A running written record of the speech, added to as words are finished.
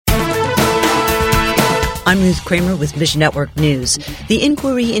I'm Ruth Kramer with Mission Network News. The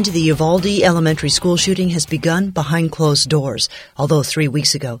inquiry into the Uvalde elementary school shooting has begun behind closed doors, although 3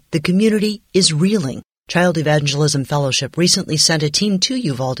 weeks ago, the community is reeling. Child Evangelism Fellowship recently sent a team to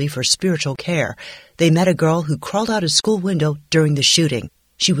Uvalde for spiritual care. They met a girl who crawled out a school window during the shooting.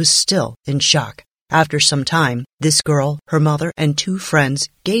 She was still in shock. After some time, this girl, her mother, and 2 friends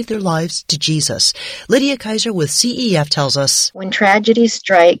gave their lives to Jesus. Lydia Kaiser with CEF tells us, when tragedy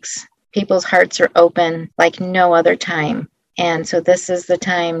strikes, people's hearts are open like no other time. And so this is the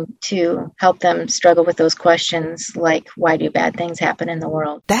time to help them struggle with those questions like, why do bad things happen in the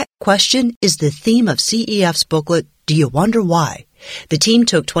world? That question is the theme of CEF's booklet, Do You Wonder Why? The team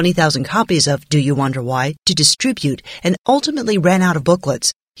took 20,000 copies of Do You Wonder Why to distribute and ultimately ran out of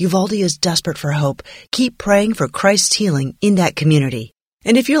booklets. Uvalde is desperate for hope. Keep praying for Christ's healing in that community.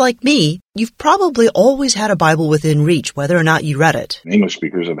 And if you're like me, you've probably always had a Bible within reach, whether or not you read it. English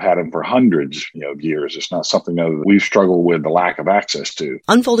speakers have had them for hundreds of years. It's not something that we've struggled with the lack of access to.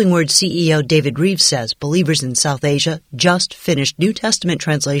 Unfolding Word CEO David Reeves says believers in South Asia just finished New Testament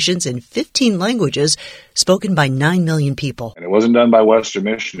translations in 15 languages spoken by 9 million people. And it wasn't done by Western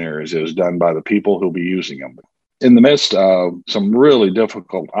missionaries. It was done by the people who'll be using them. In the midst of some really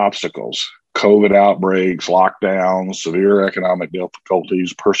difficult obstacles, COVID outbreaks, lockdowns, severe economic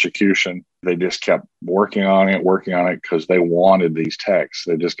difficulties, persecution. They just kept working on it because they wanted these texts.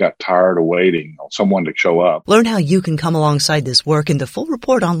 They just got tired of waiting on someone to show up. Learn how you can come alongside this work in the full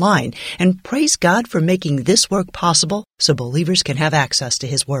report online and praise God for making this work possible so believers can have access to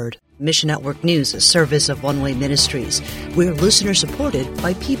His Word. Mission Network News, a service of One Way Ministries. We're listener supported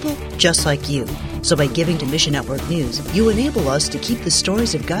by people just like you. So by giving to Mission Network News, you enable us to keep the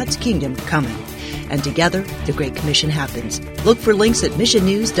stories of God's kingdom coming. And together, the Great Commission happens. Look for links at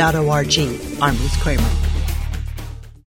missionnews.org. I'm Ruth Kramer.